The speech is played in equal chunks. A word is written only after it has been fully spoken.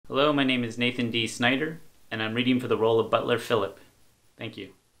Hello, my name is Nathan D. Snyder, and I'm reading for the role of Butler Philip. Thank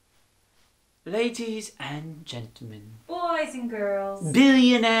you. Ladies and gentlemen. Boys and girls.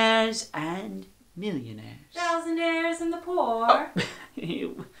 Billionaires and millionaires. Thousandaires and the poor.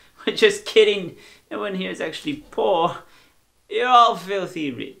 Oh, we're just kidding. No one here is actually poor. You're all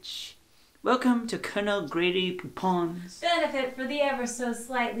filthy rich. Welcome to Colonel Grady Poupon's Benefit for the ever so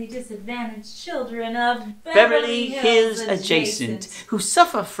slightly disadvantaged children of Beverly Hills adjacent, who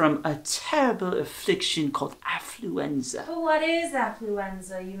suffer from a terrible affliction called affluenza. But what is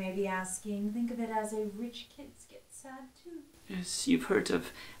affluenza, you may be asking? Think of it as a rich kids get sad too. Yes, you've heard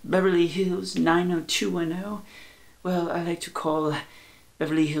of Beverly Hills 90210. Well, I like to call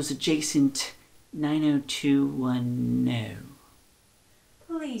Beverly Hills adjacent 90210.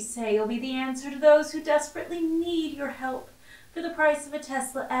 Please say you'll be the answer to those who desperately need your help. For the price of a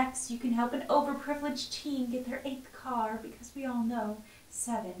Tesla X, you can help an overprivileged teen get their 8th car, because we all know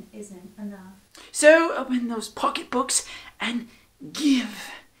 7 isn't enough. So open those pocketbooks and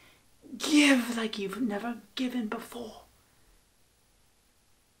give. Give like you've never given before.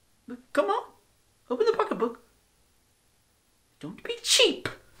 But come on, open the pocketbook. Don't be cheap.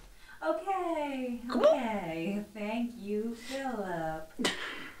 Okay, Come okay. Thank you, Philip.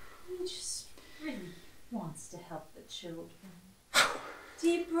 He just really wants to help the children.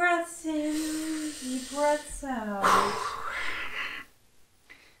 Deep breaths in, deep breaths out.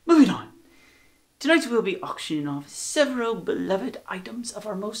 Moving on. Tonight we'll be auctioning off several beloved items of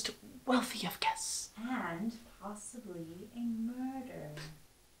our most wealthy of guests. And possibly a murder.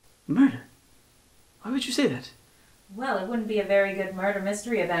 Murder? Why would you say that? Well, it wouldn't be a very good murder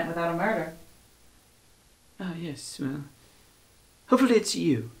mystery event without a murder. Oh, yes, well, hopefully it's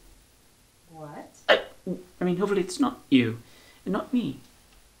you. What? I mean, hopefully it's not you, and not me.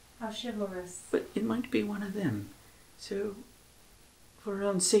 How chivalrous. But it might be one of them. So, for our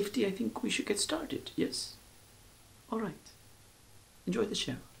own safety, I think we should get started, yes? All right. Enjoy the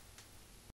show.